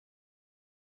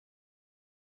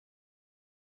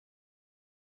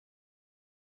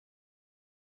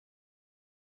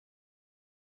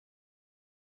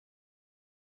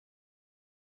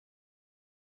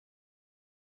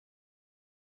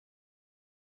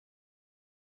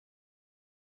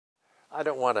I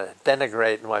don't want to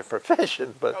denigrate my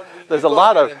profession, but there's a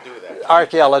lot of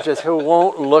archaeologists who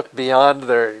won't look beyond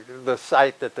the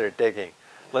site that they're digging.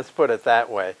 Let's put it that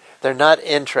way. They're not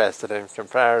interested in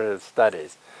comparative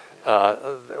studies,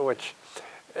 which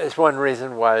is one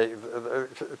reason why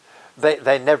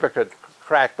they never could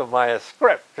crack the Maya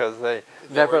script, because they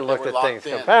never looked at things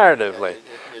comparatively.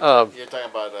 You're talking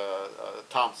about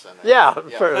Thompson. Yeah,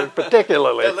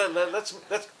 particularly. Let's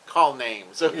call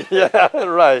names. Yeah,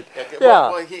 right. Okay, yeah.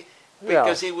 Well,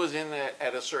 because he was in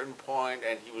at a certain point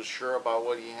and he was sure about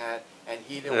what he had, and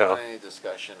he didn't want any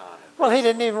discussion on it. Well, he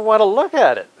didn't even want to look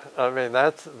at it. I mean,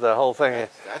 that's the whole thing.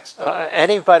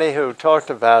 Anybody who talked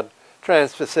about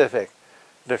trans-Pacific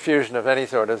diffusion of any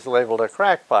sort is labeled a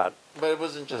crackpot. But it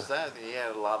wasn't just that. He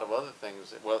had a lot of other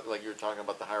things. Well, like you were talking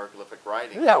about the hieroglyphic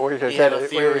writing. Yeah, he had a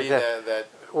theory that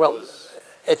was...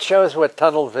 It shows what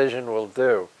tunnel vision will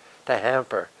do to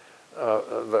hamper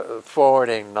the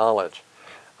forwarding knowledge.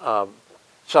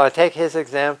 Shall I take his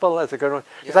example as a good one?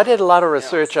 Because I did a lot of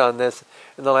research on this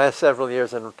in the last several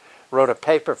years and wrote a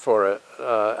paper for it.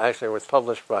 Actually, it was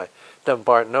published by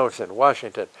Dumbarton Oaks in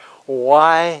Washington.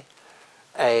 Why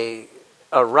a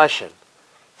Russian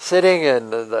sitting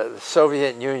in the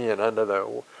Soviet Union under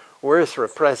the worst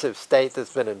repressive state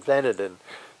that's been invented in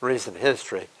recent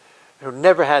history, who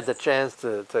never had the chance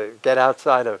to get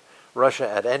outside of Russia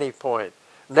at any point,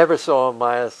 never saw a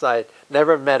Maya site,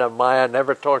 never met a Maya,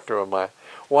 never talked to a Maya,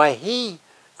 why he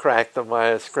cracked the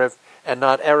Maya script and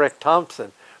not Eric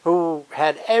Thompson, who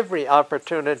had every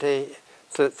opportunity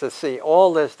to see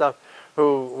all this stuff,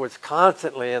 who was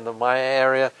constantly in the Maya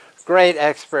area, great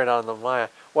expert on the Maya,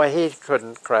 why he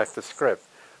couldn't crack the script,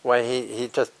 why he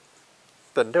just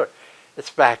didn't do it. It's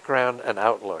background and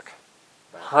outlook,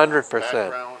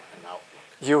 100%.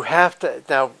 You have to,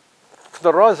 now,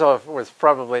 Knorozov was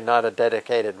probably not a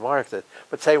dedicated Marxist,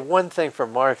 but say one thing for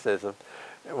Marxism,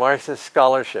 Marxist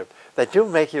scholarship, they do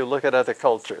make you look at other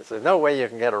cultures. There's no way you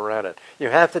can get around it. You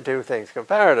have to do things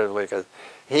comparatively, because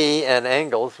he and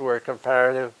Engels were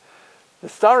comparative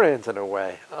historians in a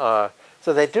way.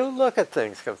 So they do look at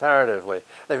things comparatively.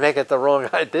 They may get the wrong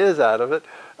ideas out of it,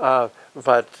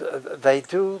 but they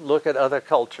do look at other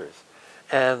cultures.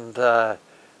 And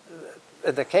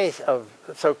in the case of,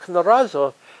 so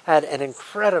Knorozov had an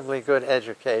incredibly good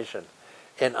education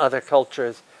in other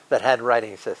cultures that had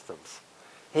writing systems.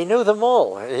 He knew them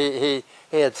all. He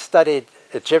had studied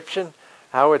Egyptian,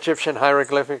 how Egyptian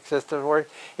hieroglyphic system worked.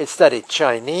 He studied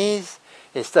Chinese.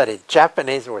 He studied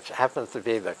Japanese, which happens to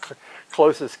be the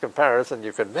closest comparison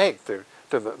you could make to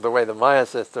the way the Maya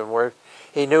system worked.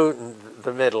 He knew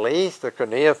the Middle East, the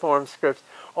cuneiform scripts,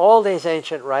 all these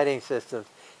ancient writing systems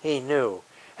he knew.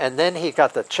 And then he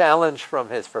got the challenge from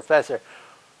his professor,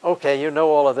 okay, you know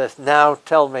all of this, now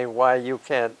tell me why you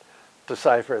can't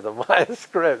decipher the Maya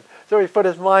script. So he put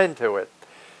his mind to it.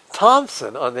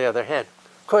 Thompson, on the other hand,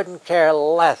 couldn't care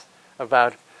less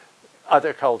about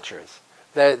other cultures.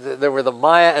 There were the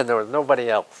Maya and there was nobody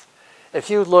else. If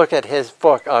you look at his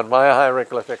book on Maya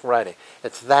hieroglyphic writing,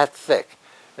 it's that thick.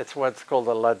 It's what's called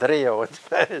a ladrillo in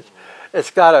Spanish.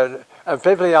 It's got a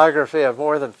bibliography of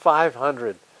more than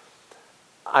 500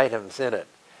 items in it.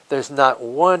 There's not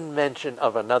one mention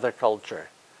of another culture.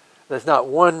 There's not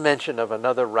one mention of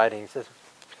another writing system.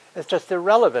 It's just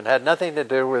irrelevant. It had nothing to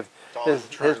do with his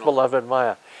beloved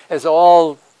Maya. It's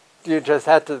all, you just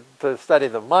had to study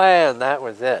the Maya and that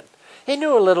was it. He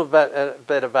knew a little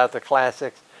bit about the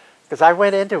classics, because I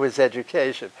went into his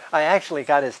education. I actually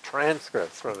got his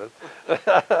transcripts from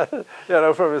it,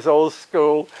 from his old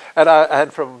school,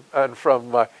 and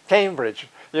from Cambridge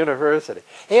University.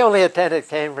 He only attended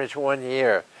Cambridge 1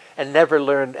 year and never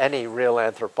learned any real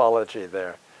anthropology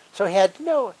there. So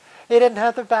he didn't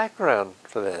have the background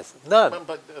for this, none.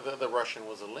 But the Russian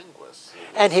was a linguist.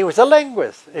 And he was a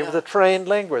linguist. He was a trained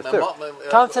linguist, too.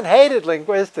 Thompson hated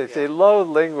linguistics. He loathed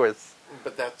linguists.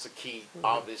 But that's a key,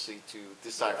 obviously, to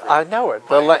decipher. I know it.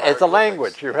 It's a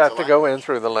language. You have to go in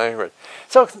through the language.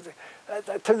 So,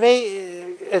 to me,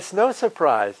 it's no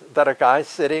surprise that a guy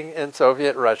sitting in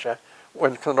Soviet Russia,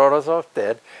 when Knorozov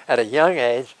did, at a young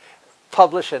age,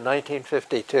 published in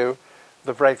 1952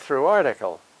 the breakthrough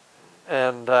article.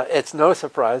 And it's no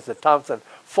surprise that Thompson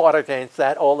fought against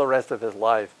that all the rest of his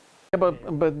life. Yeah,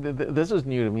 but this is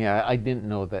new to me. I didn't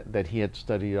know that he had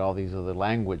studied all these other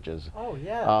languages. Oh,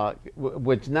 yeah.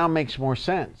 Which now makes more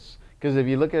sense. Because if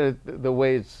you look at it the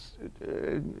way it's,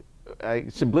 I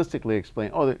simplistically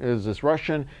explain, oh, there's this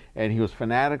Russian, and he was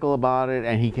fanatical about it,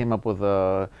 and he came up with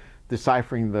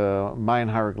deciphering the Mayan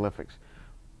hieroglyphics.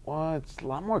 Well, it's a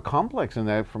lot more complex than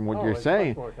that from what Oh, you're it's saying.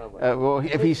 much more complex. Well,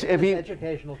 It's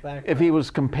educational background. if he was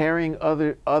comparing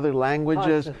other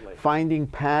languages, Constantly. finding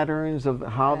patterns of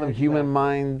how the human Exactly.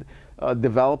 mind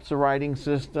develops a writing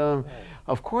system, Right.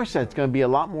 of course that's going to be a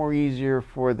lot more easier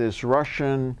for this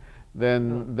Russian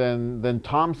than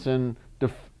Thompson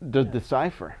to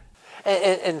decipher.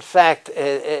 In fact,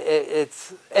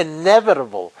 it's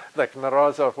inevitable that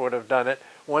Morozov would have done it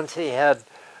once he had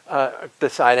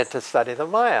decided to study the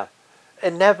Maya.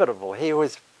 Inevitable. He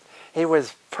was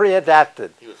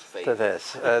pre-adapted He was to fated.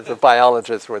 this, as the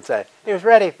biologists would say. He was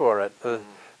ready for it.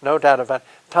 No doubt about it.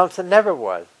 Thompson never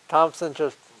was. Thompson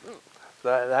just,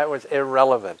 that was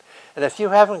irrelevant. And if you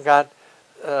haven't got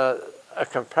a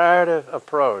comparative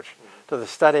approach to the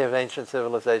study of ancient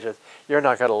civilizations, you're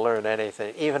not going to learn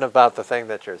anything, even about the thing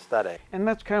that you're studying. And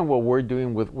that's kind of what we're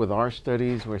doing with our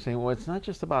studies. We're saying, well, it's not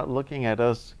just about looking at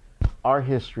us, our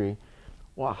history.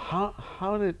 Well,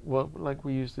 how did, well, like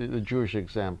we used the Jewish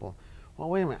example. Well,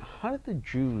 wait a minute, how did the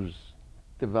Jews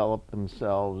develop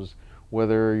themselves?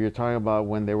 Whether you're talking about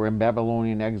when they were in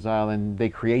Babylonian exile and they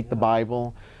create the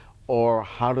Bible, or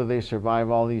how do they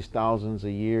survive all these thousands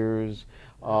of years?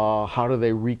 How do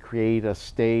they recreate a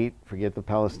state? Forget the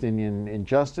Palestinian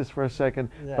injustice for a second,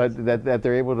 Yes. but that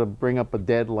they're able to bring up a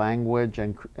dead language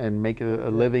and make it a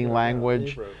living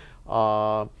language.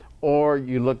 Or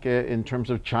you look at in terms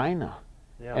of China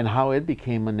and how it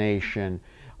became a nation.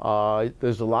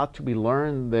 There's a lot to be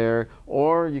learned there.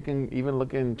 Or you can even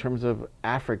look in terms of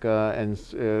Africa and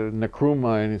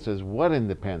Nkrumah, and it says, what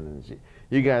independence?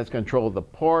 You guys control the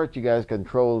port, you guys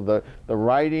control the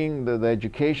writing, the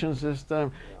education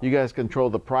system, you guys control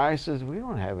the prices. We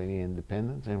don't have any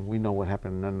independence, and we know what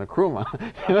happened in Nkrumah.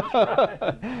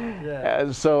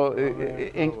 And so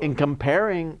in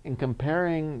comparing,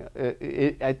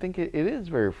 I think it is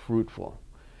very fruitful.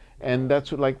 And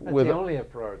that's what, That's the only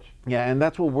approach. Yeah, and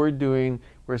that's what we're doing.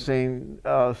 We're saying,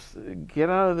 get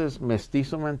out of this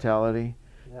mestizo mentality,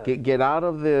 get out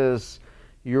of this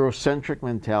Eurocentric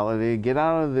mentality, get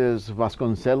out of this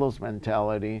Vasconcelos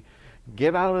mentality,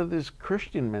 get out of this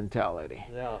Christian mentality,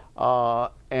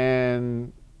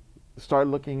 and start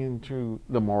looking into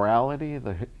the morality,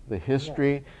 the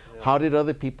history. How did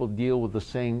other people deal with the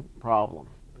same problem?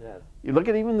 You look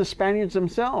at even the Spaniards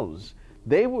themselves.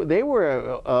 They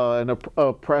were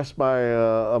oppressed by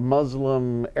a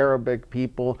Muslim Arabic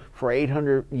people for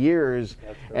 800 years,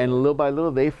 and little by little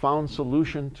they found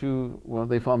solution to, well,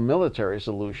 they found military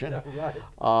solution.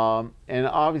 And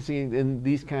obviously in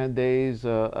these kind of days,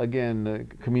 again,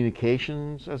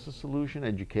 communications as a solution,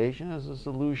 education as a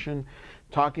solution,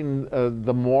 talking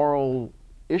the moral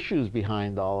issues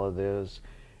behind all of this,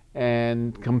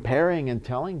 and comparing and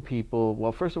telling people,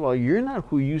 well, first of all, you're not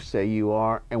who you say you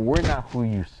are, and we're not who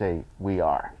you say we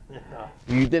are.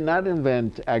 You did not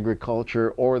invent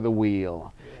agriculture or the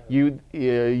wheel. You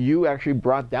actually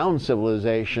brought down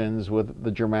civilizations with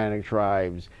the Germanic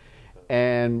tribes.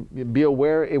 And be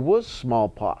aware, it was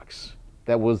smallpox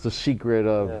that was the secret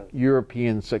of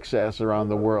European success around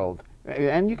the world.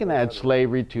 And you can add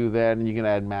slavery to that, and you can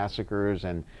add massacres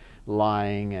and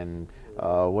lying and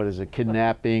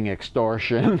kidnapping,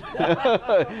 extortion,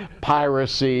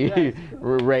 piracy,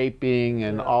 raping,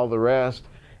 and all the rest,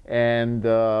 and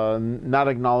not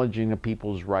acknowledging the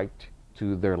people's right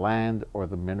to their land or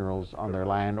the minerals on their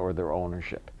land or their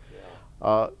ownership.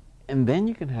 And then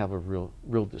you can have a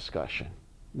real discussion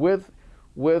with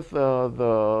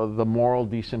the moral,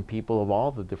 decent people of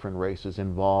all the different races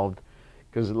involved,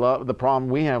 because the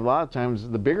problem we have a lot of times,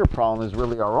 the bigger problem is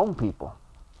really our own people,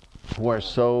 who are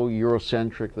so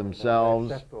Eurocentric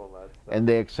themselves, and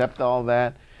they accept all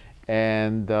that.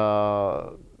 And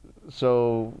so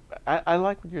I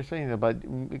like what you're saying about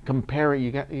comparing.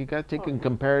 You got to take a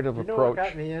comparative approach. What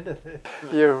got me into this?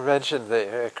 You mentioned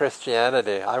the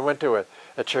Christianity. I went to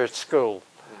a church school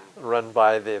run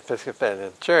by the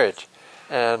Episcopalian Church,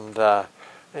 and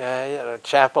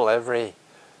chapel every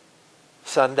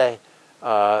Sunday,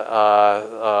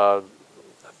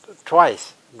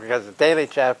 twice. Because the daily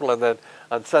chapel, and then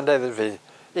on Sunday there'd be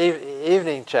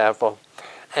evening chapel,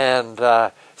 and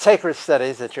sacred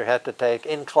studies that you had to take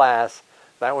in class.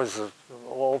 That was the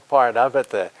whole part of it.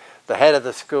 The head of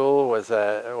the school was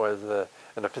an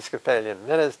Episcopalian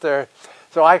minister,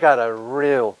 so I got a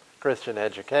real Christian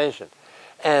education.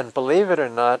 And believe it or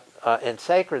not, in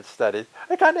sacred studies,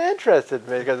 it kind of interested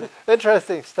me because it's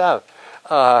interesting stuff.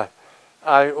 I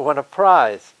won a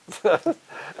prize,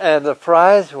 and the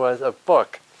prize was a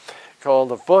book called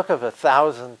The Book of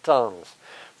 1,000 Tongues,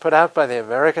 put out by the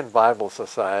American Bible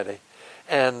Society.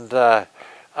 And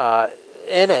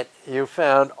in it you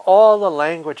found all the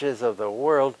languages of the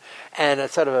world and a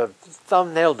sort of a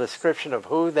thumbnail description of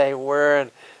who they were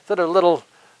and sort of little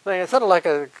thing. It's sort of like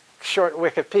a short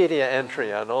Wikipedia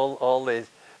entry on all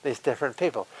these different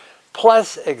people,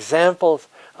 plus examples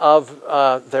of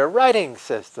their writing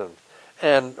systems.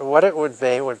 And what it would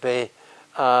be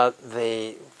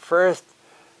the first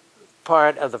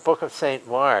part of the book of St.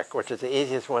 Mark, which is the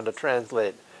easiest one to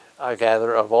translate, I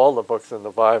gather, of all the books in the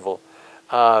Bible.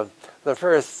 The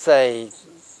first, say,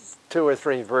 2 or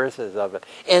 3 verses of it,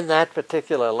 in that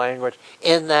particular language,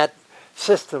 in that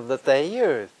system that they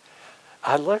used.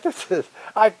 I looked at this.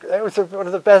 It was one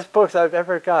of the best books I've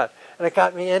ever got, and it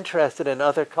got me interested in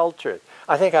other cultures.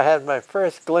 I think I had my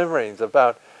first glimmerings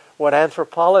about what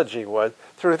anthropology was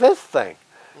through this thing,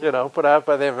 put out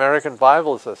by the American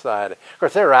Bible Society. Of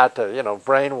course, they're out to,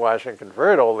 brainwash and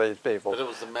convert all these people. But it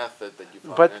was the method that you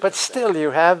found But still,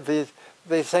 you have these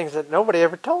things that nobody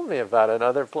ever told me about in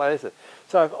other places.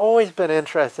 So I've always been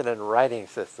interested in writing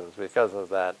systems because of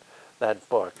that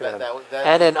book,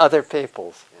 and in other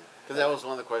people's. Because that was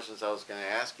one of the questions I was going to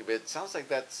ask you. But it sounds like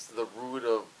that's the root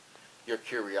of your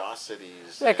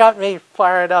curiosities. It got me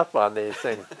fired up on these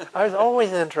things. I was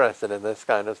always interested in this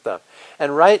kind of stuff.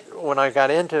 And right when I got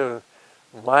into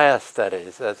Maya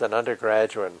studies as an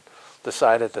undergraduate and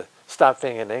decided to stop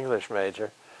being an English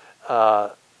major,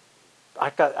 I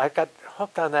got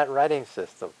hooked on that writing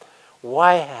system.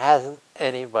 Why hasn't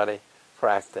anybody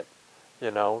cracked it?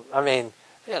 I mean,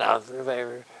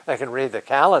 they can read the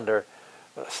calendar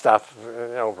stuff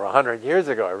over 100 years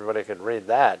ago. Everybody could read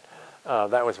that.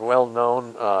 That was well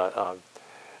known.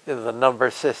 The number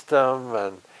system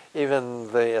and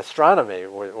even the astronomy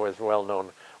was well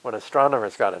known when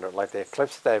astronomers got into it, like the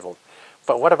eclipse tables.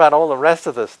 But what about all the rest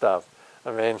of the stuff?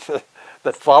 I mean,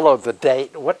 that followed the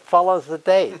date. What follows the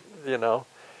date?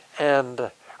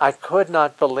 And I could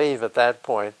not believe at that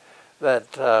point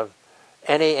that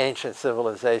any ancient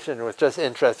civilization was just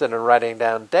interested in writing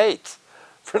down dates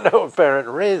for no apparent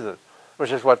reason,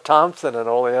 which is what Thompson and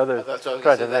all the others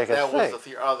tried to make us think.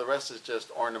 The rest is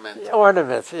just ornamental.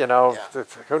 Ornaments,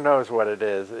 who knows what it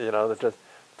is,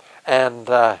 and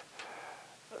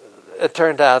it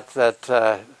turned out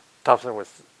that Thompson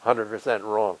was 100%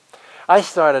 wrong. I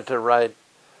started to write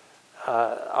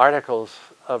articles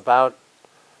about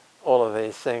all of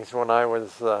these things when I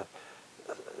was a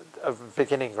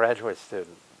beginning graduate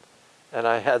student. And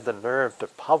I had the nerve to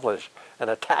publish an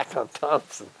attack on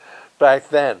Thompson back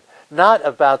then. Not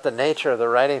about the nature of the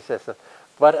writing system,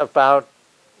 but about,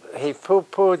 he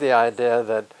poo-pooed the idea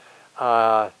that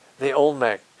the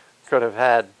Olmec could have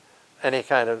had any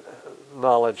kind of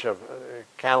knowledge of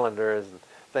calendars and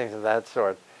things of that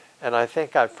sort. And I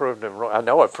think I proved him wrong. I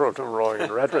know I proved him wrong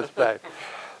in retrospect.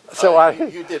 So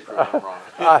you did prove him wrong.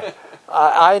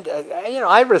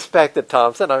 I respected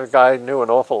Thompson. A guy who knew an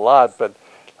awful lot, but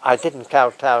I didn't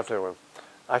kowtow to him.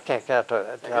 I can't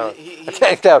kowtow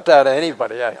to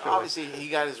anybody, actually. Obviously, he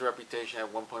got his reputation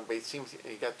at one point, but it seems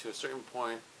he got to a certain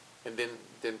point and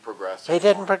didn't progress. He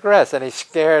didn't progress, and he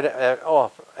scared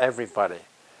off everybody,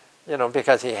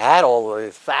 because he had all of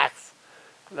these facts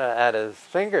at his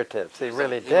fingertips. He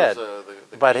really did.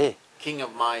 Was, king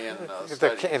of Mayan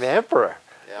studies. The emperor.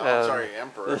 Yeah,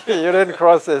 emperor. You didn't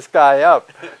cross this guy up,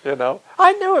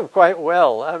 I knew him quite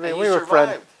well. I mean, we were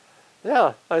friends.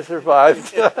 Yeah, I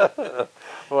survived.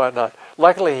 Why not?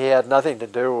 Luckily, he had nothing to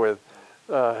do with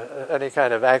any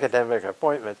kind of academic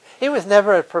appointments. He was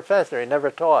never a professor. He never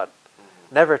taught.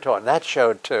 Never taught. And that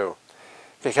showed, too.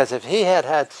 Because if he had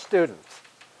had students,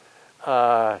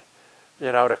 to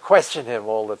question him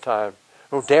all the time,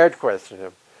 who dared question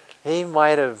him, he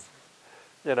might have,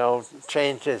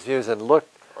 changed his views and looked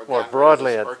more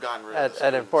broadly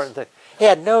at important things. He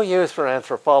had no use for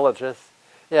anthropologists.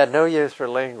 He had no use for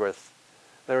linguists.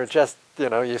 They were just,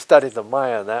 you studied the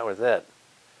Mayan, that was it.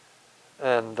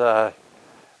 And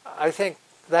I think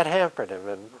that hampered him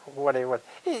in what he was.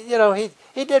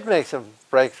 He did make some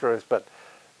breakthroughs, but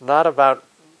not about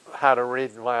how to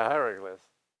read Maya hieroglyphs.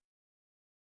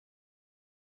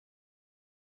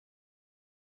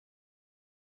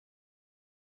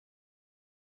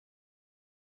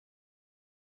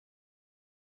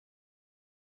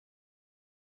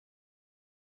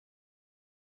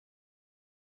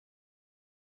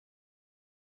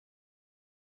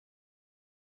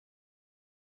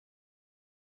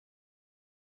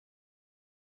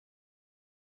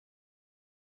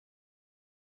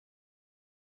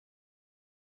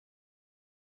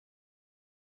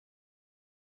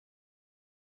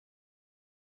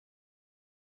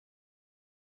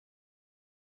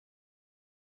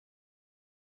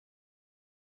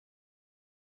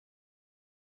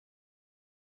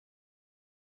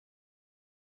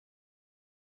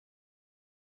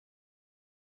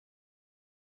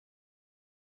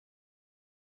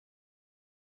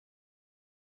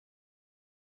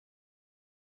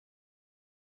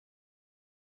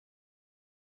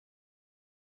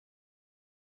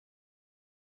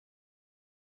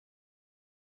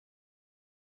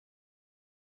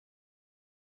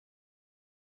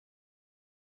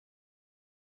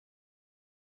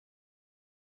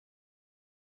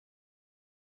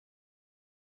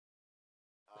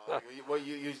 Well,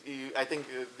 I think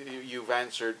you've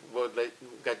answered what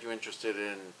got you interested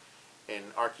in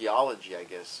archaeology, I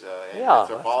guess, and Yeah.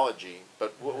 anthropology.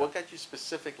 But what got you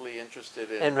specifically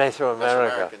interested in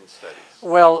Mesoamerican studies?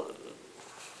 Well,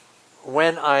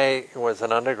 when I was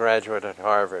an undergraduate at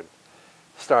Harvard,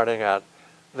 starting out,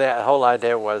 the whole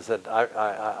idea was that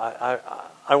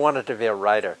I wanted to be a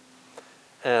writer,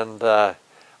 and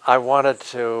I would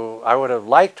have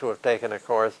liked to have taken a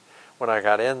course when I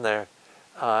got in there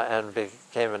and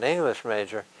became an English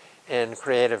major in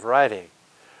creative writing.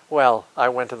 Well, I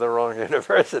went to the wrong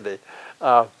university.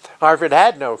 Harvard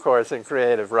had no course in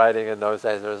creative writing in those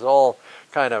days. It was all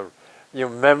kind of, you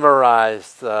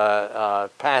memorized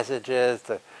passages,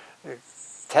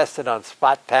 tested on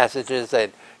spot passages.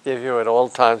 They'd give you at all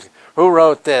times, who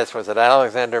wrote this? Was it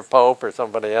Alexander Pope or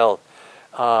somebody else?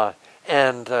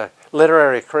 And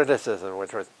literary criticism,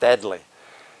 which was deadly.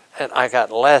 And I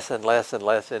got less and less and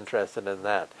less interested in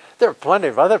that. There were plenty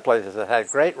of other places that had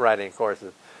great writing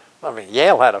courses. I mean,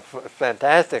 Yale had a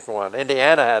fantastic one.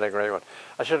 Indiana had a great one.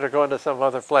 I should have gone to some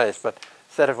other place, but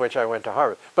instead of which I went to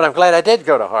Harvard. But I'm glad I did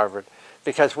go to Harvard,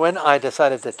 because when I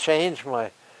decided to change my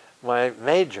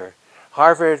major,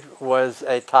 Harvard was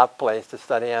a top place to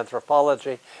study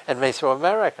anthropology and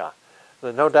Mesoamerica.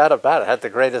 There's no doubt about it. It had the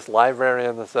greatest library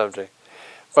on the subject.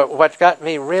 But what got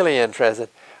me really interested,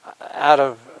 out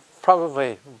of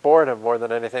probably boredom more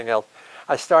than anything else,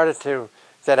 I started to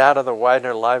get out of the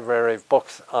Widener Library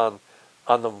books on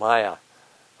the Maya.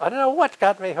 I don't know what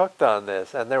got me hooked on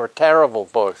this, and they were terrible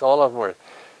books. All of them were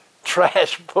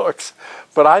trash books,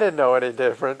 but I didn't know any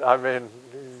different. I mean,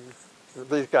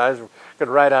 these guys could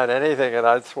write on anything, and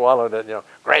I'd swallowed it. You know,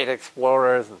 great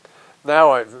explorers, and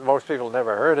now most people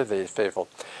never heard of these people.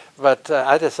 But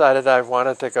I decided I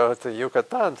wanted to go to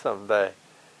Yucatan someday,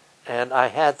 and I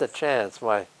had the chance.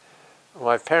 My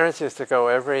parents used to go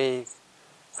every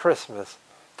Christmas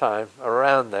time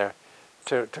around there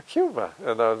to Cuba,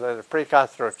 in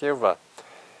pre-Castro Cuba.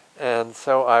 And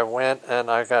so I went, and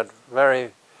I got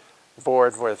very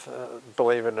bored with,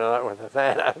 believe it or not, with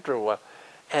Havana after a while.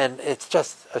 And it's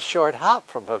just a short hop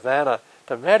from Havana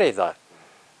to Merida,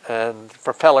 and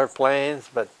propeller planes,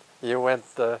 but you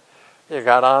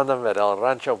got on them at El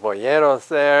Rancho Boyeros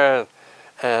there,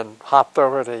 and hopped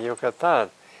over to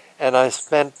Yucatan. And I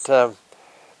spent,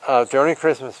 during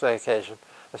Christmas vacation,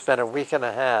 I spent a week and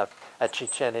a half at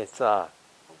Chichen Itza.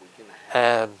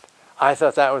 And I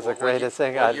thought that was the greatest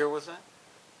thing. What year was that?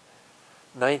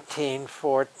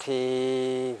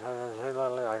 1940,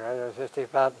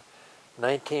 about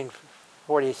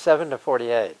 1947 to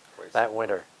 48, that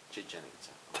winter. Chichen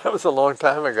Itza. That was a long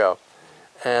time ago.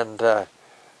 And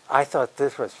I thought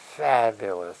this was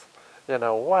fabulous. You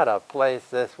know, what a place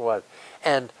this was.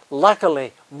 And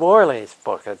luckily, Morley's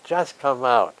book had just come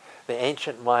out, The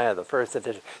Ancient Maya, the first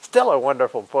edition. Still a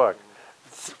wonderful book,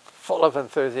 full of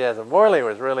enthusiasm. Morley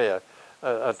was really a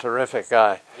terrific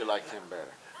guy. You liked him better?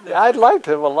 Yeah, I liked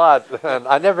him a lot, and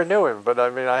I never knew him, but I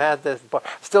mean, I had this book.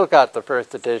 Still got the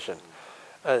first edition.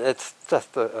 It's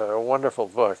just a wonderful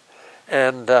book.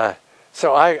 And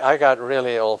so I got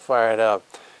really all fired up.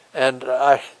 And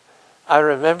I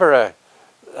remember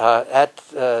at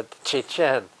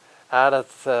Chichen, out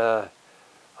at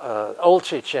Old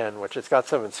Chichen, which has got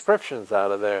some inscriptions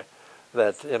out of there,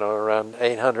 that, you know, around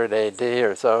 800 AD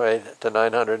or so, 8 to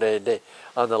 900 AD,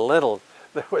 on the lintel,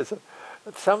 there was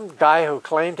some guy who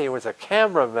claimed he was a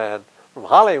cameraman from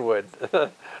Hollywood.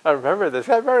 I remember this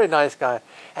guy, very nice guy,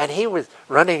 and he was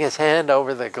running his hand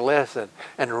over the glyphs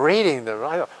and reading them.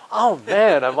 I thought, oh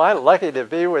man, am I lucky to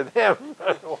be with him?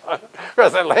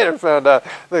 Because I later found out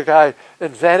the guy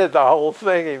invented the whole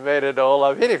thing. He made it all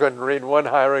up. He couldn't read one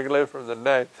hieroglyph from the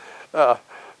next.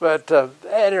 But at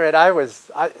any rate,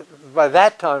 by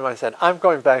that time I said, I'm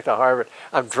going back to Harvard.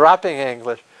 I'm dropping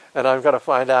English, and I'm going to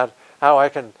find out how I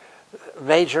can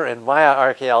major in Maya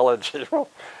archaeology. Well,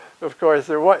 of course,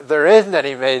 there isn't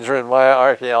any major in Maya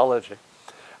archaeology.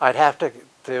 I'd have to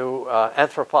do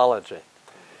anthropology.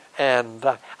 And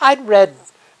I'd read,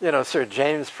 you know, Sir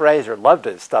James Fraser, loved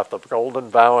his stuff, the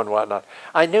Golden Bough and whatnot.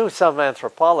 I knew some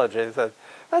anthropology. I said,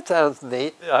 that sounds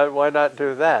neat. Why not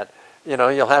do that? You know,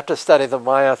 you'll have to study the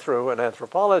Maya through an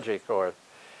anthropology course.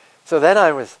 So then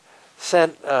I was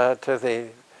sent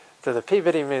to the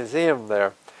Peabody Museum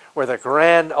there, where the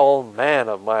grand old man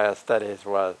of Maya studies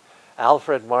was,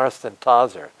 Alfred Marston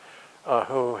Tozzer,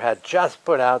 who had just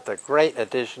put out the great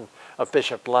edition of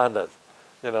Bishop Landa's,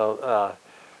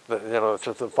 which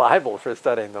is the Bible for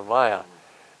studying the Maya.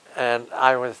 And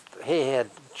he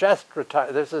had just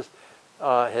retired. He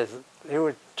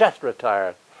was just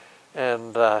retired,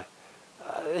 and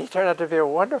he turned out to be a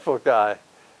wonderful guy.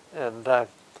 And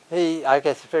I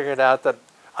guess, figured out that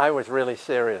I was really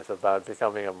serious about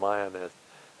becoming a Mayanist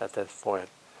at this point.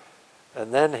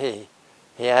 And then he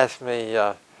asked me,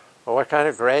 well, what kind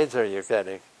of grades are you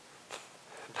getting?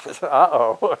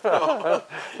 Uh-oh.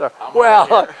 So,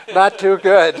 well, not too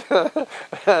good.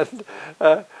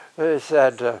 And he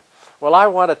said, well, I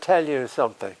want to tell you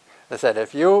something. I said,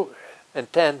 if you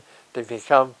intend to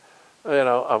become, a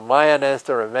Mayanist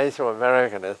or a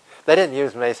Mesoamericanist, they didn't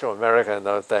use Mesoamerican in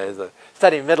those days.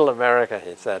 Study Middle America,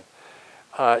 he said,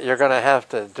 you're going to have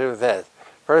to do this.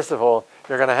 First of all,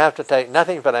 you're going to have to take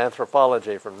nothing but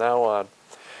anthropology from now on.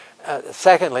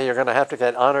 Secondly, you're going to have to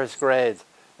get honors grades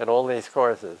in all these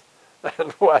courses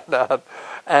and whatnot.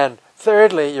 And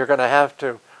thirdly, you're going to have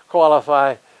to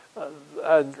qualify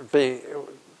and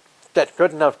get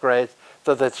good enough grades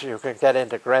so that you can get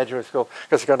into graduate school,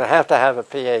 because you're going to have a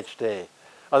PhD.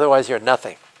 Otherwise, you're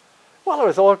nothing. Well,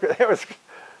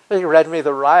 he read me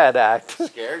the riot act.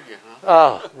 Scared you, huh?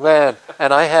 Oh, man.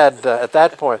 And I had, at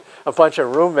that point, a bunch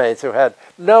of roommates who had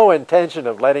no intention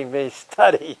of letting me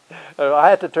study. I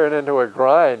had to turn into a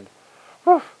grind.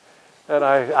 Whew. And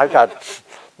I got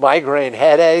migraine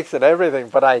headaches and everything,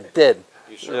 but I did.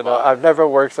 I've never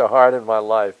worked so hard in my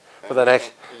life for the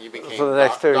next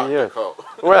 2 years.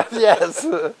 Well, yes.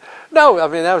 No, I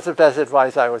mean, that was the best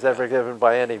advice I was ever given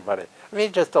by anybody. I mean,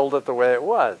 he just told it the way it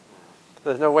was.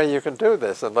 There's no way you can do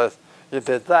this unless you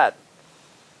did that.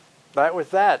 That was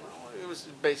that. It was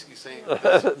basically saying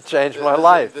changed my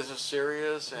life. This is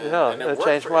serious, and, and it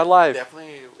changed my life.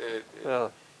 Definitely,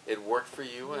 it worked for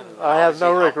you, and I have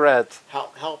no regrets.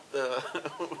 Helped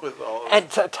with all. And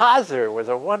Tazer was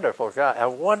a wonderful guy, a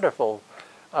wonderful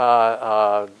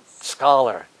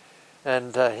scholar,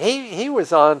 and he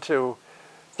was on to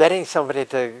getting somebody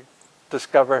to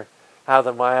discover how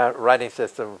the Maya writing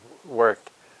system worked.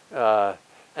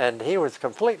 And he was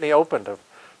completely open to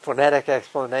phonetic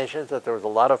explanations, that there was a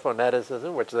lot of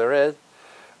phoneticism, which there is.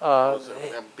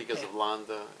 Because of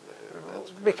Landa?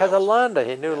 Because of Landa.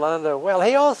 He knew Landa well.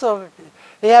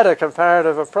 He had a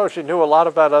comparative approach. He knew a lot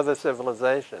about other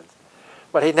civilizations.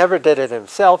 But he never did it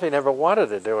himself. He never wanted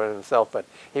to do it himself, but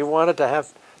he wanted to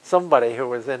have somebody who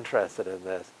was interested in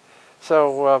this.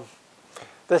 So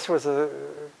this was a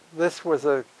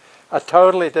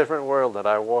totally different world that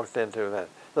I walked into then.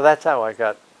 So that's how I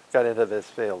got into this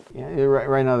field. Yeah,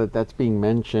 right now that's being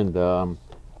mentioned,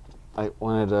 I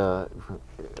wanted to,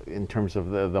 in terms of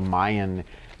the Mayan,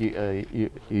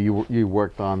 you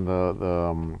worked on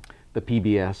the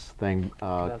PBS thing,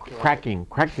 cracking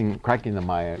the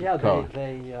Maya code.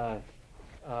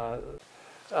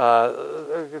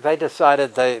 They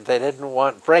decided they didn't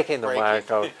want breaking the Maya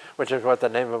code, which is what the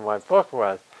name of my book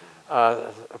was,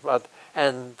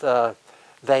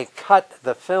 they cut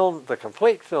the film, the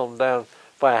complete film, down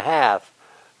by half,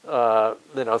 so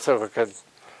it could.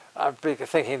 I'd be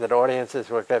thinking that audiences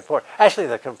would get bored. Actually,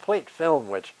 the complete film,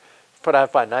 which is put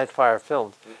out by Nightfire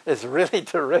Films, is really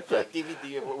terrific. Yeah,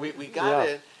 DVD. We got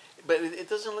it, but it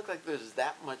doesn't look like there's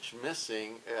that much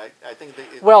missing. I think.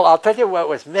 Well, I'll tell you what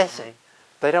was missing.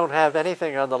 They don't have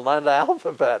anything on the Landa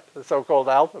alphabet, the so-called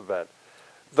alphabet,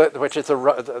 which is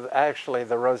actually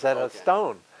the Rosetta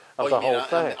Stone of the whole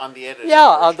thing. On the editor.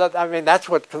 Yeah, I mean, that's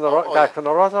what got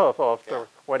Knorozov off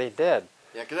what he did.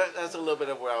 Yeah, because that's a little bit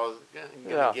of where I was going to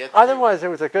get to. Otherwise, it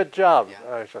was a good job,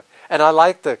 actually. And I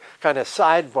liked the kind of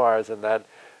sidebars in that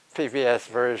PBS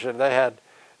version. They had,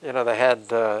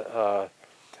 Barbara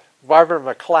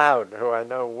McLeod, who I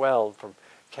know well from,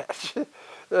 an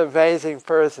amazing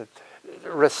person,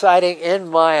 reciting in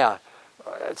Maya,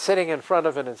 sitting in front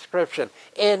of an inscription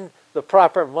in the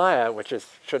proper Maya, which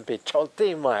should be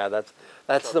Cholti Maya.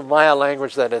 That's the Maya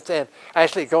language that it's in.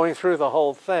 Actually, going through the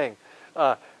whole thing,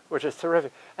 which is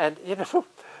terrific. And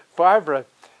Barbara,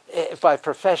 by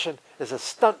profession, is a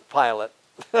stunt pilot.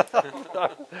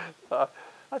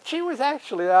 She was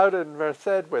actually out in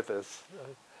Merced with us.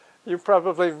 You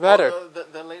probably met her.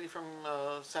 The lady from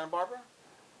Santa Barbara?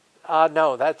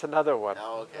 No, that's another one.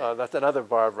 Oh, okay. That's another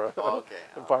Barbara. Oh, okay.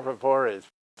 Barbara Voorhees,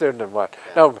 student of mine.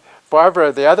 Yeah. No,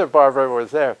 Barbara, the other Barbara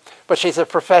was there, but she's a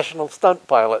professional stunt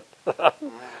pilot.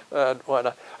 And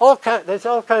whatnot. There's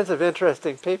all kinds of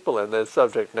interesting people in this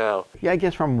subject now. Yeah, I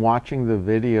guess from watching the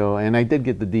video, and I did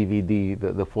get the DVD,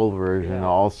 the full version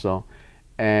also,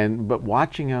 but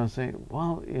watching, I was saying,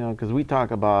 well, because we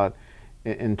talk about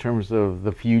in terms of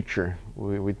the future,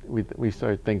 we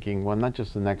start thinking, well, not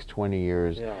just the next 20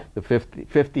 years, the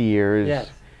 50 years. Yes.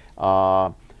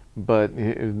 But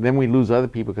then we lose other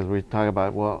people because we talk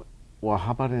about, well,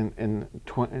 how about in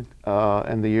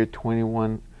the year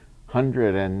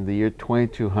 2100 and the year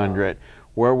 2200,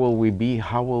 Where will we be?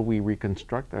 How will we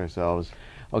reconstruct ourselves?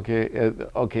 Okay,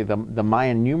 the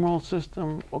Mayan numeral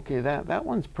system. Okay, that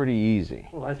one's pretty easy.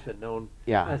 Well, that's been known.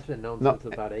 Yeah, That's been known No,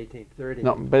 since about 1830.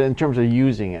 No, but in terms of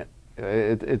using it,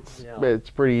 it's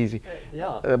pretty easy.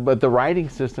 Yeah. But the writing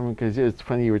system, because it's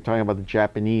funny you were talking about the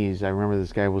Japanese. I remember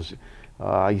this guy was.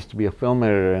 I used to be a film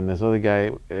editor, and this other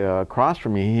guy across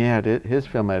from me, he had his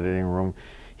film editing room.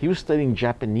 He was studying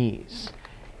Japanese,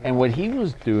 and what he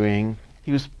was doing,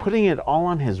 he was putting it all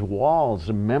on his walls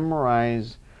to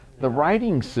memorize the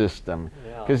writing system,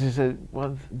 because he said,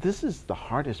 "Well, this is the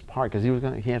hardest part," because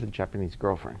he had a Japanese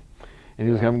girlfriend, and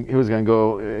he was going to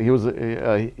go.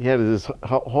 He had this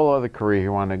whole other career he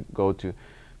wanted to go to,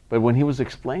 but when he was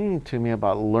explaining to me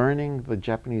about learning the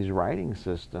Japanese writing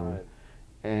system,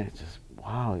 and it's just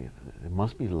wow, it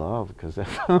must be love, because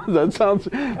that sounds.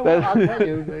 Well, I'll tell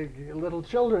you, little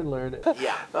children learn it.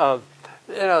 Yeah.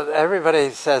 You know,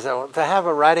 everybody says to have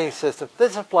a writing system.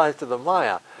 This applies to the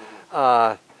Maya.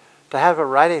 To have a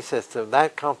writing system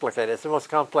that complicated, it's the most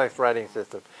complex writing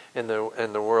system in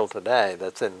the world today.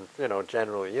 That's in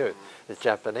general use. It's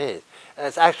Japanese, and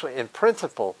it's actually in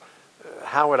principle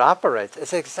how it operates.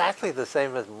 It's exactly the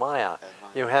same as Maya.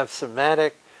 You have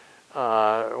semantic,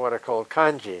 what are called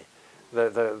kanji,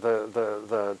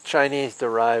 the Chinese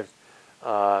derived.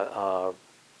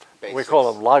 We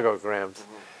call them logograms,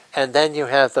 and then you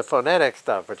have the phonetic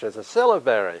stuff, which is a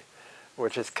syllabary,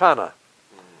 which is kana.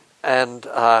 And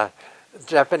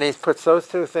Japanese puts those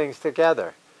two things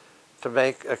together to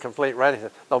make a complete writing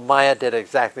system. The Maya did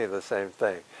exactly the same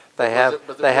thing. They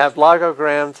have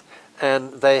logograms,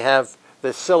 and they have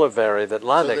this syllabary that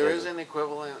Landig. So there is an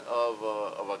equivalent of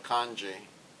a kanji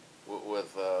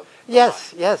with.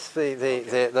 Yes.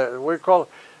 We call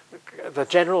the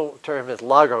general term is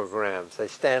logograms. They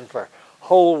stand for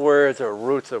whole words or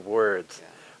roots of words,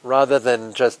 rather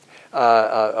than just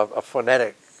a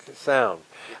phonetic sound.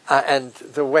 And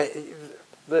the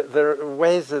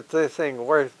ways that this thing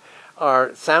works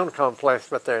sound complex,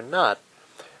 but they're not.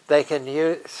 They can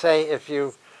say if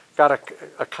you got a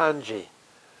kanji,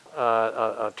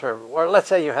 a term, or let's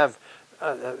say you have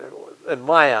in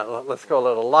Maya, let's call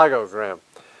it a logogram.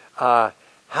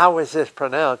 How is this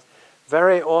pronounced?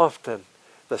 Very often,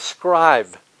 the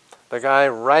scribe, the guy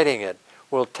writing it,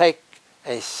 will take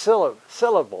a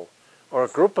syllable or a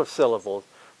group of syllables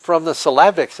from the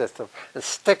syllabic system and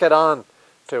stick it on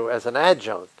as an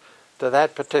adjunct to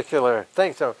that particular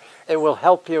thing. So it will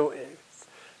help you.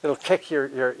 It'll kick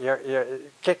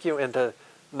kick you into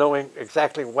knowing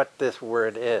exactly what this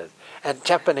word is. And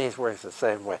Japanese works the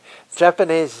same way.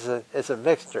 Japanese is a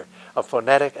mixture of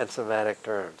phonetic and semantic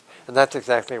terms, and that's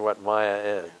exactly what Maya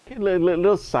is. Okay,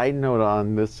 little side note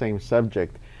on this same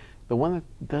subject. The one that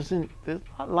doesn't. There's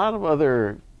a lot of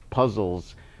other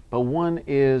puzzles, but one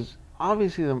is.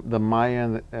 Obviously, the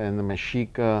Maya and the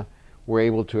Mexica were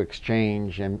able to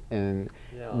exchange, and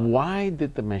why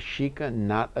did the Mexica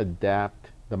not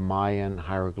adapt the Mayan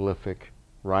hieroglyphic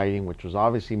writing, which was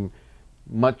obviously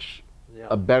much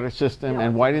a better system,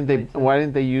 and why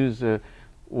didn't they use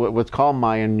what's called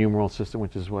Mayan numeral system,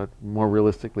 which is what more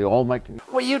realistically all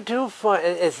Well, you do find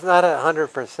it's not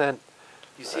 100%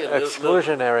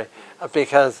 exclusionary,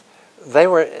 because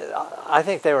I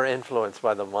think they were influenced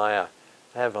by the Maya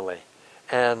heavily.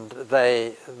 And some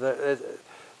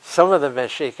of the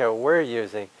Mexica were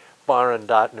using bar and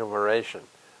dot numeration,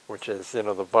 which is,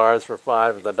 the bars for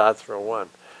 5 and the dots for 1.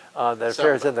 That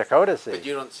appears in the codices. But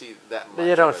you don't see that much.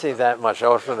 You don't see that much.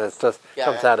 Often it just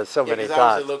comes out as so many dots.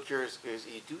 I was a little curious because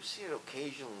you do see it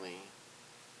occasionally,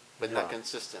 but not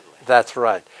consistently. That's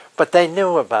right. But they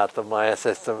knew about the Maya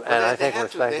system, and I think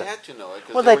respected it. They had to know it.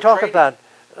 Well, they talk about.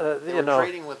 They were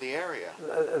trading with the area.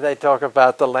 They talk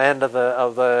about the land of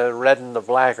the red and the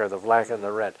black, or the black and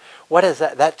the red. What is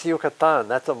that? That's Yucatan.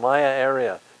 That's a Maya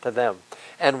area to them.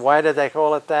 And why did they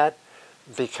call it that?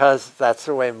 Because that's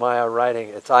the way Maya writing.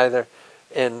 It's either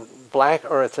in black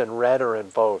or it's in red or in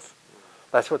both.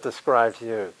 That's what the scribes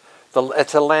use.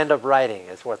 It's a land of writing,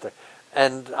 is what they.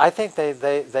 And I think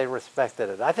they respected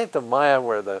it. I think the Maya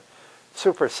were the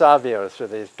super sabios for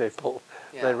these people.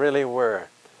 Yeah. They really were.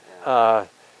 Yeah.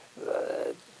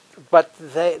 But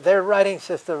their writing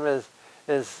system is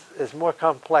more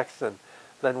complex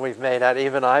than we've made out.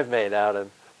 Even I've made out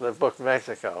in the book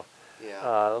Mexico. Yeah.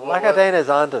 Lacadena is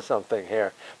onto something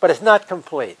here, but it's not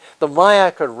complete. The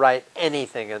Maya could write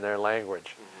anything in their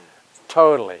language,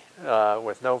 totally,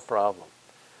 with no problem.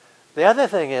 The other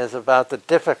thing is about the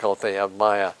difficulty of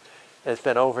Maya. It's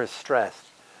been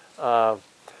overstressed,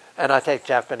 and I take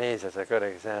Japanese as a good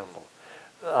example.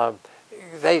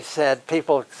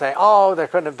 People say, oh, there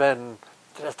couldn't have been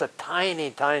just a tiny,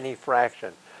 tiny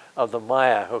fraction of the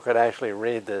Maya who could actually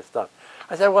read this stuff.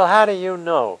 I said, well, how do you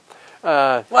know?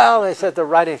 Well, they said the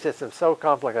writing system's so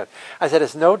complicated. I said,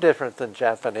 it's no different than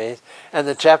Japanese. And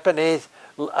the Japanese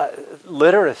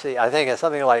literacy, I think, is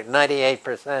something like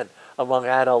 98% among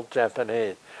adult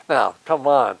Japanese. Now, come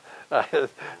on.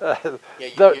 The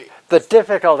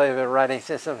difficulty of the writing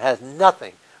system has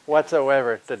nothing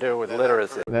whatsoever to do with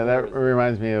literacy. Now, that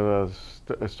reminds me of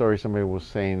a story somebody was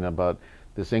saying about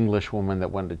this English woman that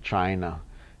went to China,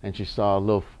 and she saw a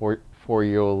little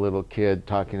four-year-old little kid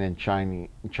talking in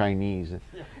Chinese,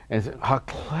 and said, "How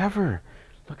clever!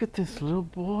 Look at this little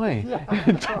boy.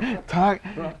 talk.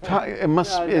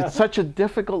 It's such a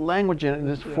difficult language, and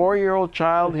this 4-year-old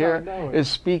child here is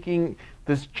speaking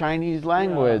this Chinese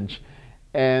language."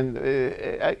 And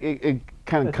it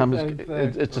kind of comes,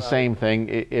 it's the same thing.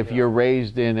 If you're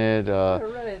raised in it,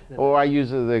 or I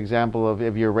use the example of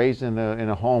if you're raised in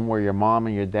a home where your mom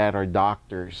and your dad are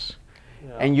doctors,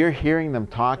 and you're hearing them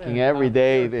talking every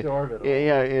day.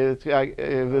 It's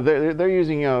they're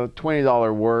using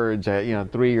 $20 words at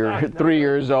 3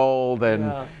 years old,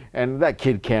 and that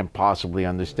kid can't possibly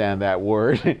understand that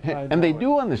word. And they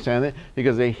do understand it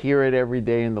because they hear it every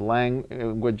day in the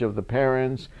language of the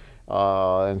parents.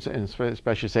 And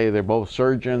especially say they're both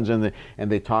surgeons and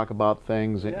they talk about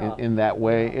things in that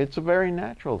way. It's a very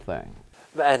natural thing.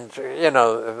 And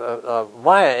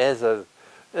Maya is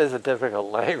a difficult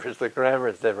language. The grammar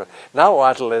is different.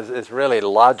 Nahuatl is really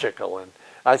logical, and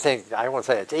I think I won't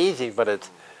say it's easy, but it's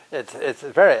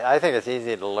very. I think it's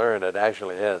easy to learn. It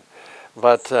actually is.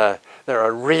 But there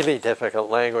are really difficult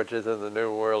languages in the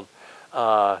New World.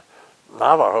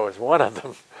 Navajo is one of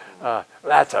them.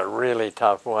 That's a really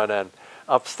tough one, and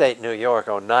upstate New York,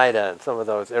 Oneida, and some of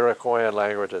those Iroquois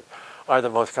languages are the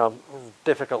most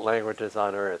difficult languages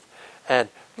on earth. And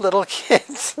little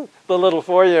kids, the little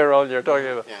 4-year-old you're talking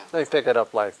about, they pick it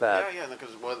up like that.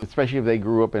 Especially if they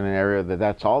grew up in an area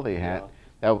that's all they had.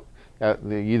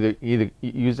 They either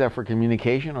use that for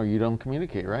communication or you don't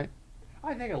communicate, right?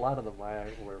 I think a lot of the Maya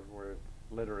were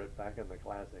literate back in the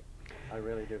classic. I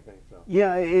really do think so.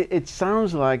 Yeah, it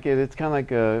sounds like it. It's kind of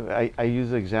like I use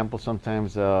the example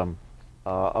sometimes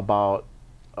about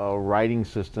writing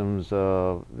systems.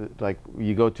 Like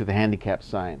you go to the handicap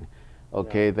sign.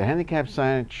 Okay, the handicap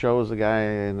sign shows a guy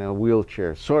in a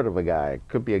wheelchair, sort of a guy.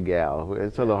 Could be a gal.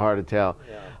 It's a little hard to tell.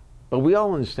 But we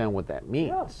all understand what that means.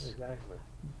 Yeah, exactly.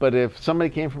 But if somebody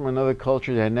came from another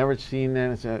culture that had never seen that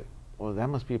and said, well, that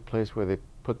must be a place where they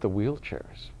put the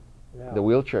wheelchairs, the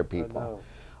wheelchair people.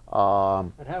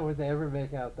 And how would they ever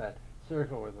make out that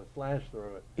circle with a slash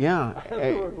through it? Yeah.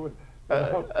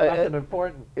 That's an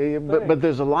important thing. But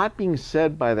there's a lot being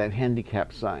said by that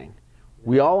handicap sign.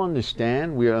 We all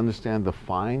understand. We understand the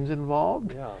fines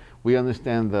involved. We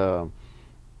understand the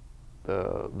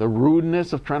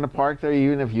rudeness of trying to park there,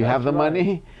 even if you have the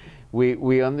money.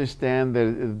 We understand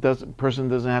that person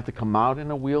doesn't have to come out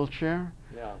in a wheelchair.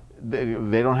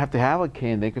 They don't have to have a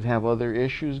cane. They could have other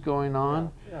issues going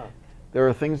on. There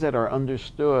are things that are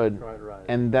understood,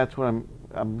 and that's what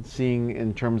I'm seeing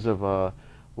in terms of a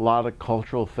lot of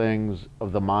cultural things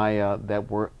of the Maya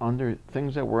that were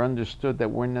things that were understood that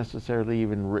weren't necessarily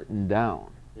even written down.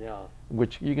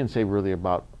 Which you can say really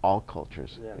about all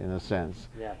cultures in a sense.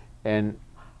 And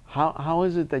how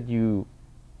is it that you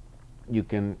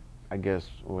can, I guess,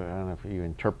 well, I don't know if you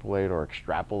interpolate or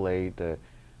extrapolate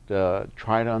to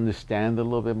try to understand a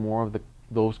little bit more of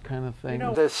those kind of things?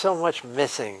 There's so much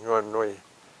missing when we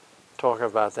talk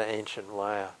about the ancient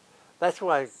Maya. That's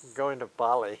why going to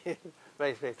Bali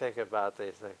makes me think about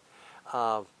these things.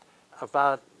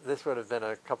 This would have been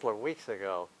a couple of weeks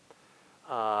ago.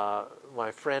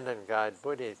 My friend and guide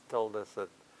Budi told us that,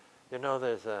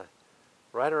 there's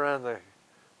right around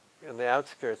in the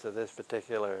outskirts of this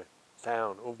particular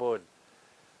town, Ubud,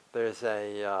 there's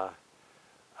a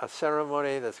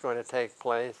ceremony that's going to take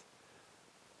place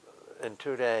in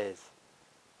 2 days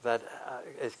that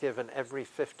is given every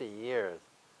 50 years.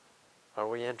 Are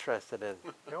we interested in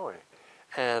going?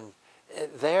 And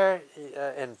there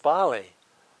in Bali,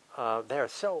 they're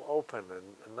so open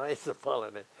and nice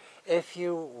about it. If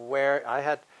you wear,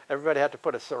 everybody had to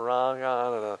put a sarong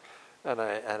on and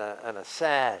a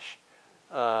sash,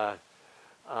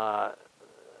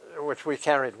 which we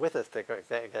carried with us to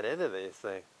get into these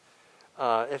things.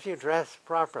 If you dress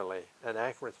properly and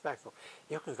act respectful,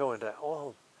 you can go into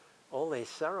all these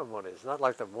ceremonies. Not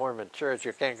like the Mormon church,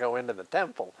 you can't go into the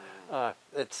temple.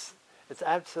 It's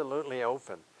absolutely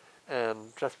open,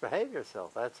 and just behave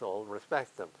yourself. That's all.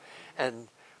 Respect them. And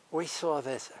we saw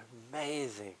this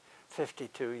amazing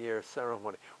 52-year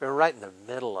ceremony. We were right in the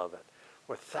middle of it,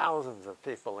 with thousands of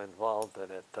people involved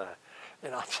in it.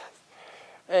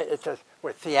 It's just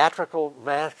with theatrical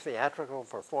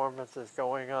performances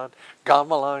going on,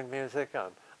 gamelan music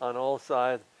on all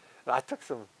sides. I took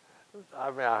some.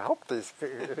 I mean, I hope these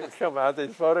come out,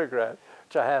 these photographs,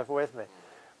 which I have with me.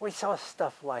 We saw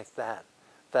stuff like that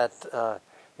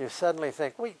you suddenly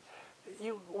think, we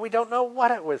don't know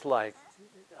what it was like,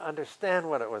 understand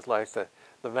what it was like, the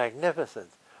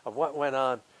magnificence of what went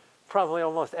on probably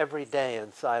almost every day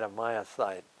inside a Maya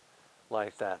site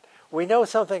like that. We know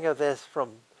something of this for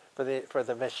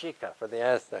the Mexica, for the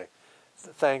Aztecs,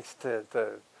 thanks to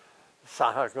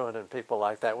Sahagun and people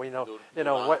like that. We know,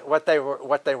 what they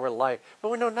were like, but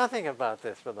we know nothing about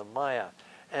this for the Maya.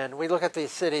 And we look at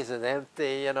these cities as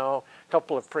empty, a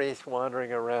couple of priests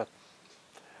wandering around.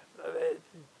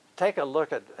 Take a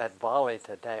look at Bali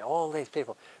today. All these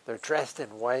people, they're dressed in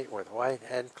white with white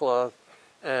headcloths,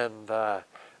 and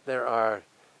there are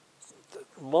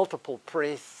multiple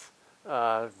priests,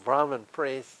 Brahmin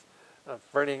priests,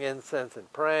 burning incense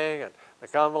and praying, and the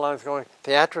gamelan's going,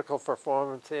 theatrical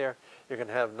performance here. You can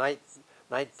have night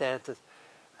dances.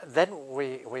 Then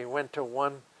we went to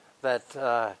one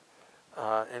that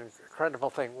incredible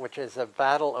thing, which is a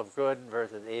battle of good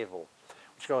versus evil,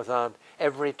 which goes on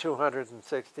every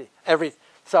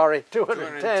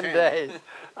 210 days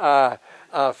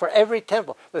for every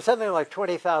temple. There's something like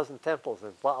 20,000 temples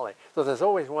in Bali, so there's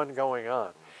always one going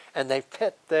on, and they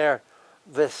pit there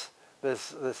this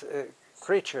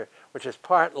creature, which is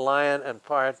part lion and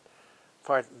part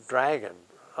dragon,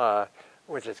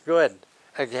 which is good,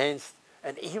 against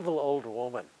an evil old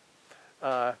woman.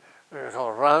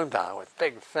 Called Rangda, with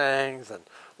big fangs and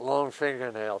long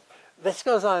fingernails. This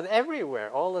goes on everywhere,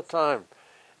 all the time.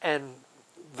 And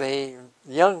the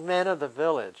young men of the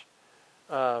village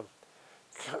come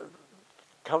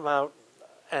out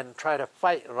and try to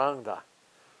fight Rangda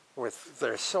with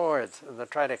their swords, and they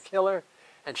try to kill her,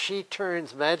 and she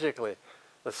turns magically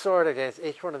the sword against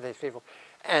each one of these people.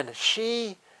 And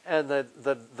she and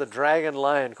the dragon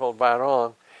lion called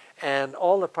Barong and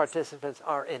all the participants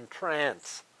are in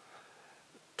trance.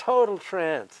 Total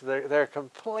trance. They're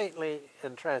completely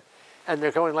in trance. And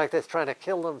they're going like this, trying to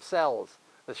kill themselves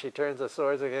as she turns the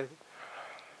swords against.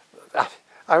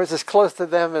 I was as close to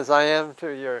them as I am to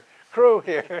your crew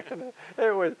here.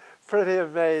 It was pretty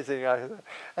amazing. I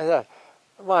thought,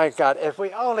 my God, if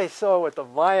we only saw what the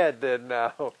Maya did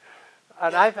now.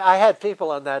 And I had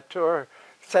people on that tour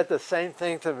said the same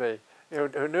thing to me,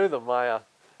 who knew the Maya.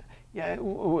 Yeah,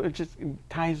 it just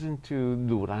ties into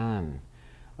Duran.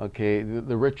 Okay,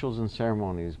 the Rituals and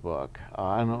Ceremonies book.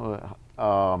 I know.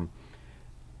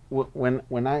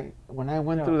 When I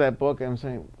went through that book, I'm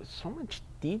saying so much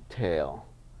detail.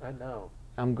 I know.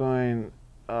 I'm going,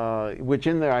 which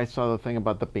in there I saw the thing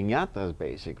about the piñatas,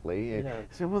 basically. Yeah. I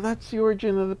said, well, that's the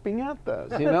origin of the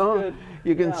piñatas. You know, good.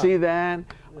 You can see that.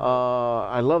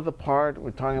 I love the part we're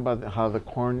talking about how the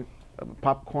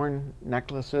popcorn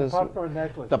necklaces.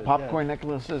 The popcorn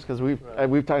necklaces, because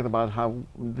we've talked about how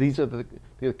these are the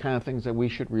kind of things that we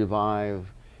should revive,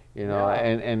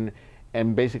 and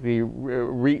basically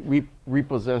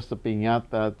repossess the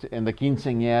piñata and the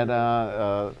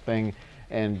quinceañera thing,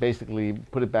 and basically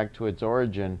put it back to its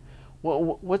origin.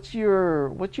 Well, what's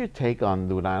your take on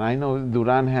Duran? I know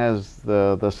Duran has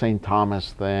the St.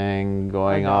 Thomas thing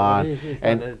going on. He's got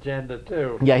an agenda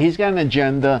too. Yeah, he's got an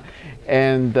agenda,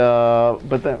 and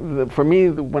but for me,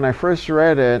 when I first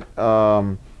read it,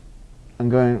 I'm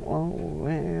going,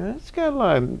 well, it's got a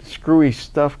lot of screwy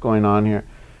stuff going on here,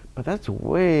 but that's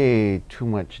way too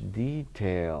much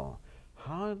detail.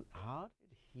 How did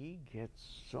he get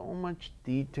so much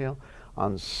detail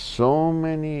on so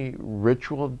many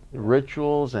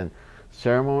rituals and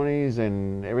ceremonies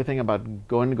and everything about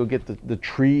going to go get the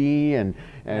tree and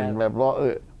blah,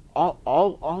 blah,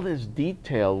 all this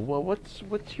detail? Well, what's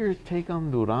your take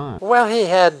on Duran? Well, he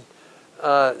had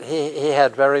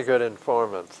very good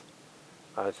informants,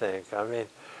 I think. I mean,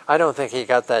 I don't think he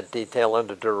got that detail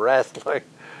under duress, like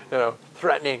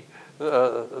threatening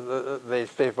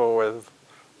these people with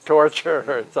torture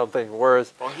or something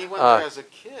worse. Well, he went there as a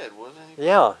kid, wasn't he?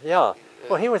 Yeah.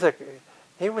 Well, he was a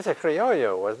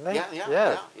criollo, wasn't he?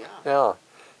 Yeah.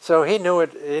 So he knew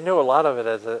it. He knew a lot of it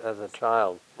as a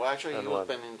child. Well, actually, he was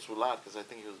Peninsular, because I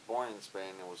think he was born in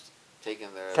Spain and was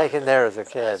taken there. Taken there as a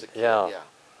kid. Yeah.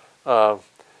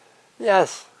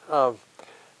 Yes.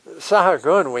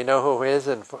 Sahagun, we know who his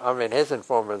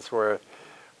informants were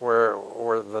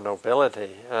the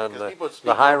nobility and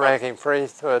the high-ranking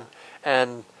priesthood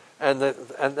and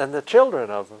the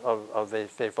children of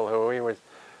these people who he was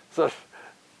sort of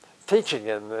teaching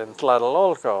in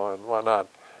Tlatelolco and whatnot.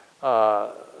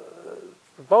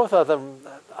 Both of them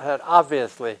had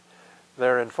obviously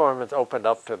their informants opened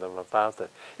up to them about this.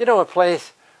 You know, a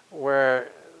place where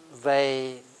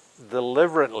they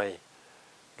deliberately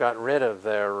got rid of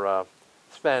their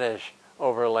Spanish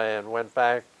overlay and went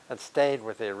back and stayed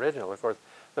with the original. Of course,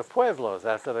 the Pueblos,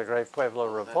 after the Great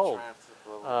Pueblo Revolt,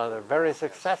 they're very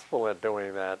successful at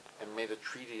doing that. And made a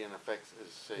treaty, in effect,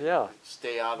 say, Yeah.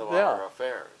 stay out of our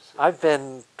affairs. I've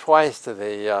been twice to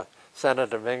the Santo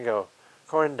Domingo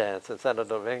corn dance in Santo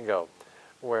Domingo,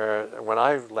 where when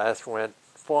I last went,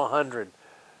 400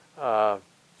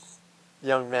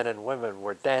 young men and women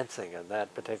were dancing in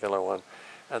that particular one.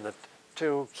 And the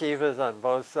two kivas on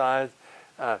both sides,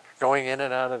 going in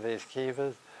and out of these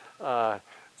kivas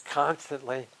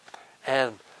constantly,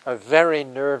 and a very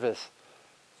nervous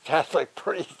Catholic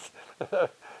priest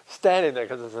standing there,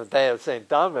 because it's the day of St.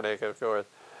 Dominic, of course.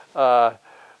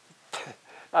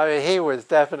 I mean, he was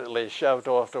definitely shoved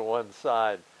off to one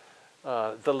side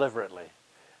deliberately.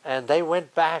 And they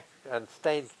went back and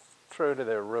stayed true to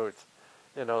their roots.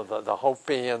 You know, the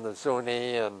Hopi and the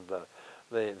Zuni and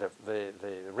the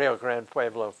Rio Grande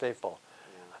Pueblo people.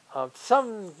 Yeah.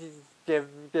 Some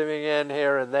giving in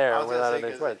here and there without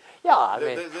any question. Yeah, I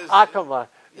mean, Acoma,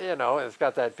 you know, it's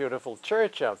got that beautiful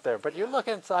church up there. But you look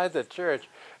inside the church,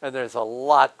 and there's a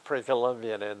lot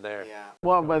pre-Columbian in there. Yeah.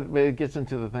 Well, but it gets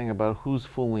into the thing about who's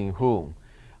fooling who,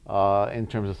 in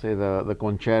terms of, say, the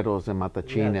concheros and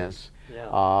matachines.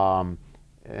 Yeah.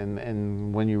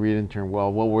 And when you read in terms,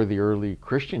 well, what were the early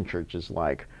Christian churches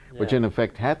like, which in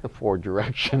effect had the four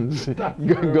directions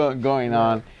going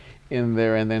on in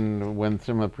there. And then when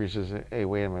some of the priests say, hey,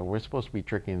 wait a minute, we're supposed to be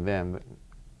tricking them,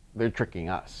 they're tricking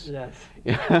us. Yes.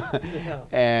 Yeah.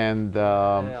 And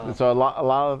so a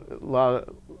lot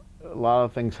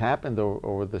of things happened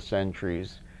over the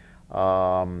centuries,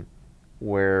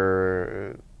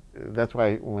 where that's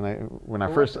why when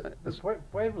I first the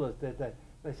Pueblos did that,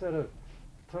 they sort of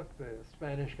took the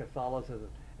Spanish Catholicism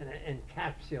and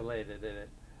encapsulated in it.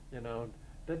 You know,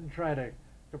 didn't try to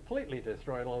completely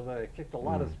destroy it, although they kicked a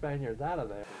lot of Spaniards out of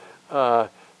there.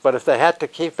 But if they had to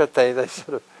keep it, they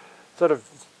sort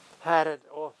of had it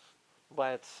off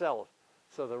by itself,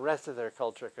 so the rest of their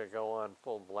culture could go on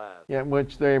full blast. Yeah,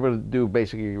 which they're able to do,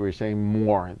 basically, you were saying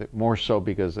more so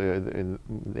because the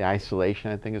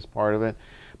isolation, I think, is part of it.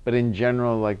 But in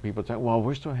general, like people talk, well,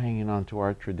 we're still hanging on to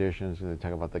our traditions. And they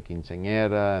talk about the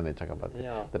quinceañera, and they talk about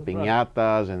the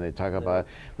piñatas, and they talk about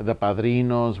the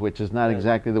padrinos, which is not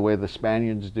exactly the way the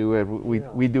Spaniards do it.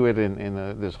 We do it in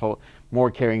this whole, more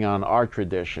carrying on our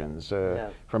traditions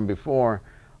from before.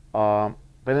 But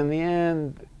in the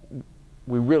end,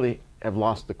 we really have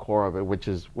lost the core of it, which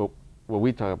is what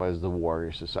we talk about is the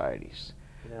warrior societies.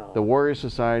 Yeah. The warrior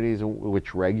societies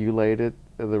which regulated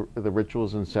the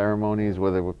rituals and ceremonies,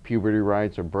 whether it were puberty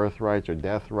rites or birth rites or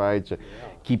death rites, or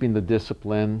keeping the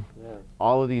discipline,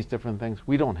 all of these different things.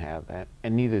 We don't have that,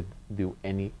 and neither do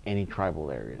any tribal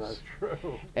areas. That's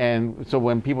true. And so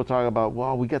when people talk about,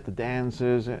 well, we got the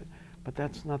dances, but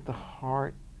that's not the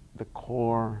heart, the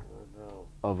core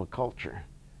of a culture.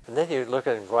 And then you look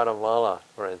at Guatemala,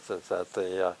 for instance, at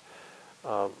the,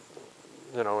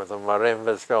 you know, with the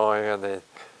marimbas going and the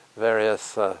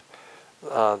various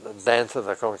dance of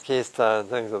the conquista and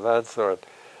things of that sort.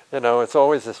 You know, it's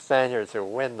always the Spaniards who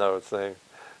win those things,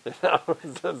 you know,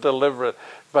 deliberate.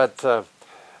 But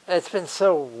it's been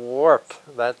so warped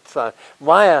that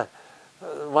Maya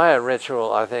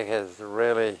ritual, I think, has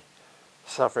really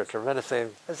suffered tremendously.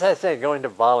 As I say, going to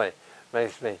Bali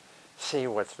makes me see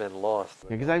what's been lost.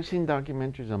 Because I've seen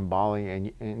documentaries on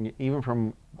Bali, and even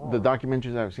from the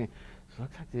documentaries I've seen, it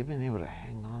looks like they've been able to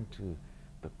hang on to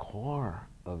the core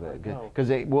of it. Because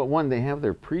they have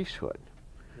their priesthood.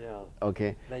 Yeah.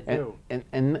 Okay. They do.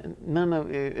 And none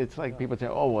of it's like people say,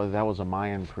 oh, well, that was a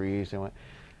Mayan priest. And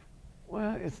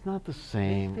well, it's not the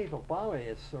same. These people, Bali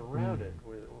is surrounded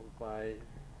by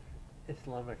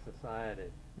Islamic society.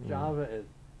 Java is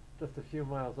just a few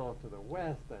miles off to the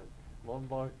west, and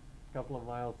Lombok a couple of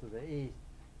miles to the east.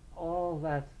 All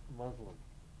that's Muslim.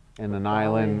 And an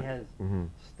island has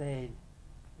stayed,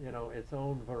 you know, its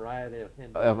own variety of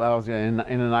Hinduism. In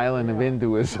an island of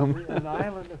Hinduism. An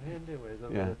island of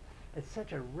Hinduism. Yeah. It's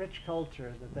such a rich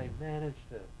culture that they managed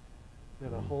to, you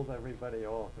know, hold everybody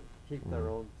off and keep their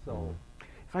own soul.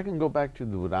 If I can go back to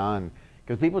Duran,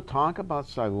 because people talk about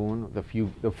Sahagun, the few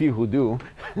who do,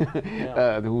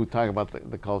 who talk about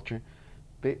the culture.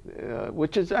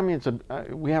 Which is, I mean,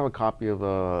 we have a copy of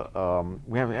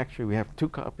we have two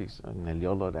copies.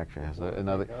 Neliolo actually has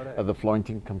another of the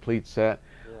Florentine complete set,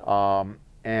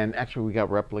 and actually we got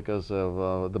replicas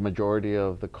of the majority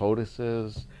of the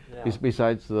codices,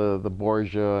 besides the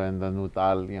Borgia and the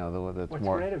Nutal. You know, that's What's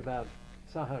more. What's great about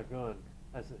Sahagun,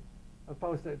 as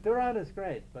opposed to Duran is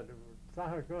great, but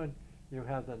Sahagun, you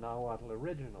have the Nahuatl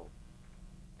original,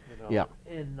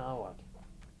 in Nahuatl.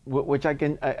 Which I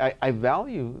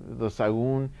value the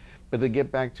Sahagun, but to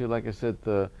get back to, like I said,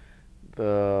 the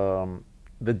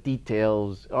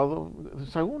details. Although the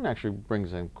Sahagun actually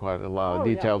brings in quite a lot of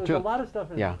detail too. There's a lot of stuff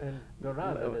in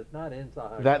Duran that is not in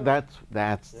Sahagun.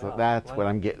 That's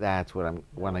what I'm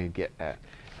want to get at.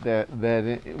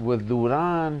 With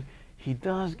Duran, he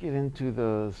does get into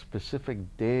the specific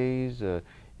days, the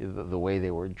way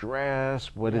they were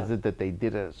dressed. What is it that they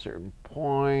did at a certain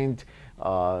point?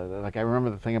 Like I remember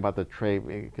the thing about the trade,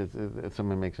 because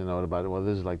someone makes a note about it. Well,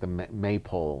 this is like the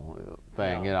maypole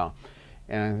thing,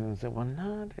 And I said, well,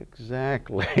 not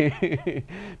exactly.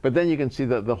 But then you can see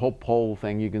the whole pole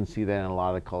thing. You can see that in a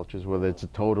lot of cultures, whether it's a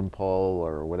totem pole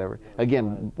or whatever.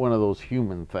 Again, one of those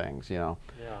human things,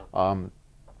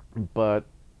 But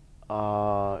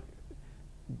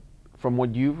from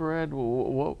what you've read,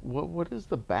 what is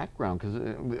the background?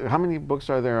 Because how many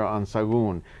books are there on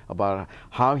Sahagun about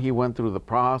how he went through the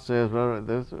process?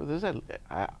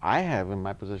 I have in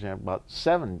my possession about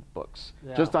 7 books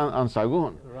just on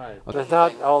Sahagun. Right. There's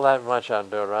not all that much on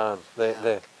Duran.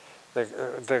 The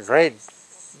great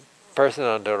person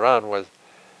on Duran was,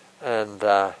 and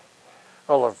a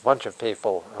bunch of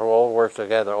people who all worked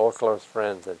together, all close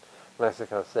friends in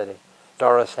Mexico City.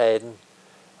 Doris Hayden.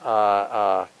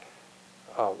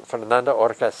 Fernando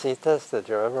Orcasitas, did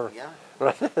you ever? Yeah.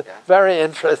 Very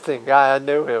interesting guy. I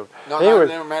knew him. No, I've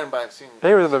never met him, but I've seen him.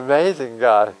 He was an amazing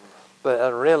guy.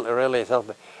 But really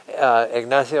something.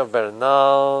 Ignacio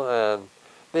Bernal, and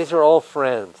these were all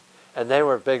friends, and they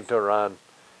were big Duran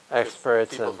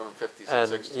experts. People from 50s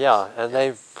and 60s. Yeah, and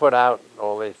they put out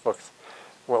all these books,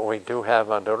 what we do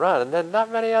have on Duran, and then not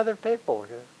many other people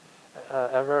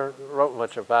ever wrote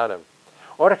much about him.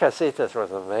 Orcasitas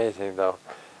was amazing, though.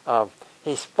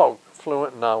 He spoke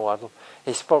fluent Nahuatl.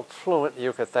 He spoke fluent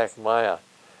Yucatec Maya.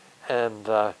 And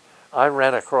I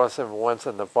ran across him once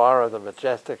in the bar of the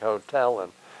Majestic Hotel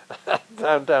in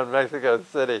downtown Mexico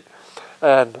City.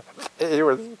 And he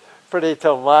was pretty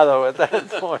tomado at that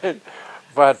point.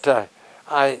 But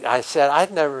I said,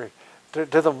 I'd never, do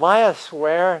the Maya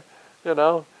swear,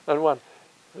 And what?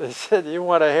 He said, you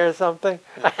want to hear something?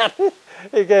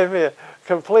 He gave me a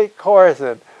complete course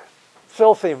in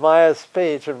filthy Maya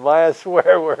speech and Maya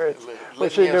swear words,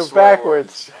 which he knew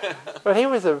backwards. But he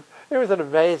was an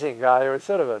amazing guy. He was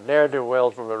sort of a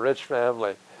ne'er-do-well from a rich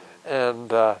family, and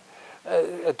a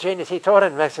genius. He taught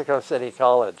in Mexico City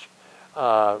College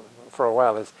for a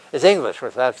while. His English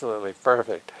was absolutely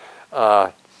perfect,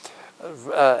 and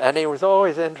he was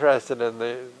always interested in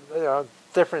the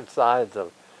different sides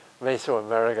of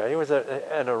Mesoamerica. He was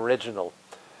an original.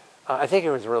 I think he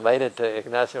was related to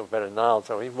Ignacio Bernal,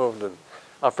 so he moved in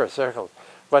upper circles.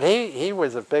 But he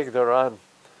was a big Duran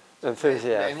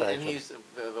enthusiast. And he's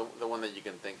the one that you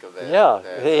can think of.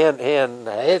 He and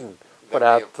Hayden put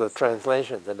out the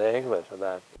translations into English of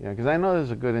that. Yeah, because I know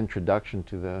there's a good introduction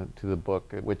to the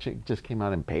book, which it just came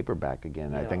out in paperback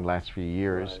again. I think last few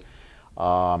years.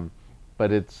 Right.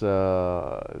 But it's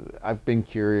I've been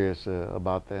curious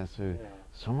about this.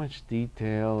 So much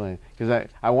detail, because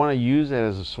I want to use it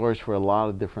as a source for a lot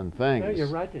of different things. No, you're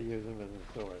right to use them as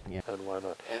a source. Yeah. And why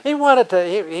not? He wanted to.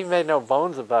 He made no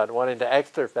bones about wanting to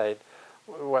extirpate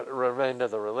what remained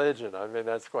of the religion. I mean,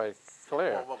 that's quite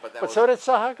clear. But so did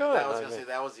Sahagun.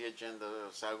 That was the agenda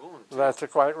of Sahagun. That's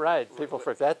quite right. People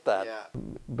forget that. Yeah.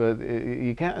 But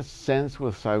you can't sense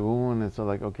with Sahagun, it's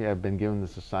like, okay, I've been given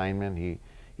this assignment.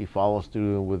 He follows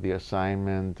through with the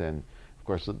assignment, and of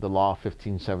course, the law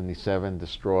 1577,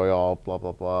 destroy all, blah,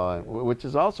 blah, blah, which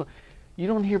is also, you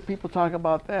don't hear people talk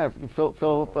about that. Philip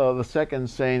II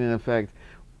saying, in effect,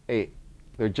 hey,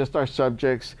 they're just our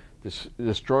subjects,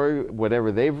 destroy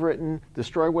whatever they've written,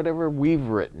 destroy whatever we've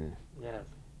written. Yes.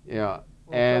 Yeah.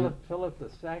 Well, and Philip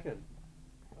II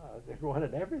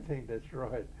wanted everything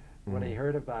destroyed. When he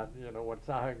heard about, what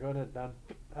Sahagun had done,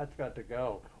 that's got to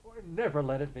go. Never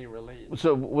let it be released.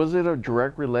 So was it a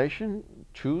direct relation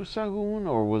to Sahagun,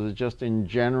 or was it just in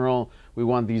general, we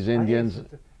want these Indians?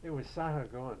 It was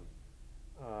Sahagun.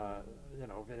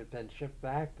 It had been shipped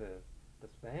back to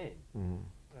Spain.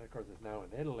 Mm-hmm. Of course, it's now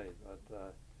in Italy,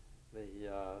 but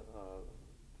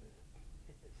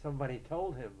somebody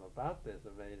told him about this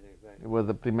amazing thing. Were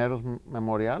the primeros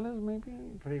memoriales, maybe?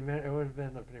 It would have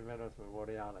been the primeros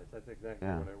memoriales. That's exactly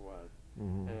what it was.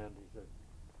 Mm-hmm. And he said,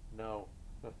 no.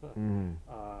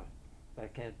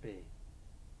 That can't be.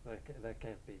 That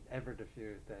can't be ever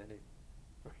diffused to any.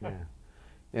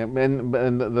 And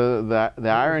the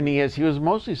irony is he was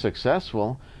mostly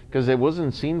successful because it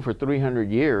wasn't seen for 300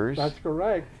 years. That's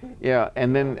correct. Yeah,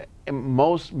 and then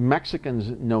most Mexicans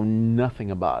know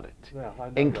nothing about it. Yeah, I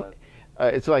know that.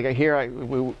 It's like here,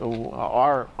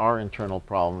 our internal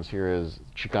problems here is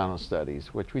Chicano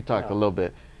studies, which we talked a little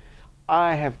bit.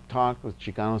 I have talked with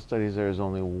Chicano studies. There is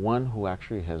only one who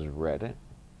actually has read it.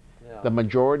 Yeah. The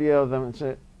majority of them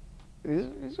say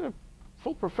these are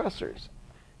full professors.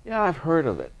 Yeah, I've heard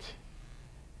of it.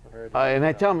 And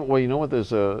I tell them, well, you know what?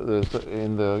 There's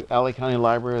in the LA County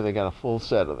Library, they got a full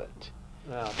set of it.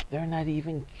 Yeah. They're not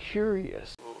even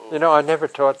curious. You know, I never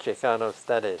taught Chicano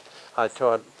studies. I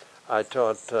taught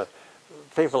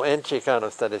people in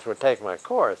Chicano studies would take my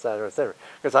course,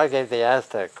 because I gave the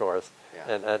Aztec course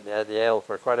at Yale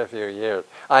for quite a few years.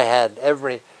 I had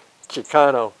every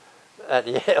Chicano at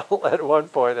Yale at one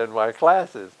point in my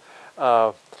classes.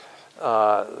 The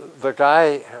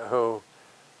guy who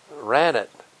ran it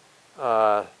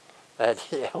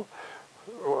at Yale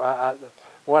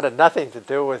wanted nothing to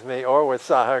do with me or with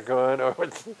Sahagun or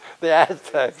with the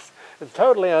Aztecs.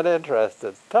 Totally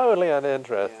uninterested. Totally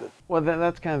uninterested. Yeah. Well,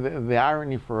 that's kind of the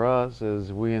irony for us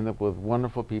is we end up with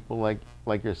wonderful people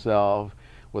like yourself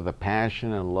with a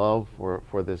passion and love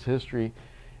for this history.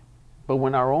 But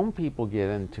when our own people get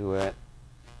into it,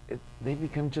 they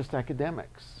become just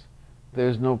academics.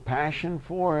 There's no passion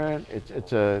for it.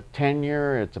 It's a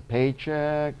tenure. It's a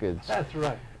paycheck. That's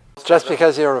right. Just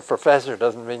because you're a professor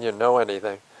doesn't mean you know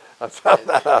anything. I found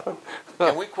that out.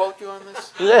 Can we quote you on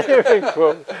this? Yeah, you can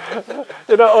quote.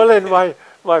 You know, Olin, my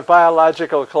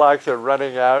biological clocks are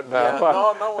running out now.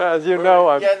 Yeah, no, as you know,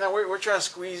 we're trying to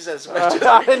squeeze as much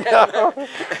as we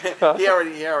can. He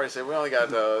already said we only got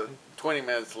 20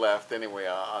 minutes left anyway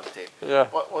on tape. Yeah.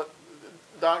 Well,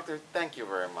 Doctor, thank you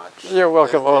very much. You're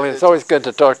welcome, Olin. It's always good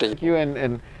to talk to you. Thank you,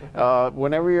 and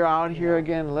whenever you're out here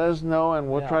again, let us know, and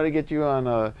we'll try to get you on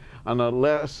a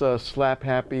less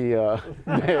slap-happy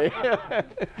day.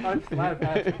 I'm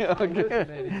slap-happy.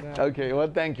 Okay. Okay, well,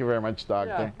 thank you very much,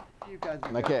 Doctor. Yeah, you guys.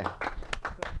 Okay.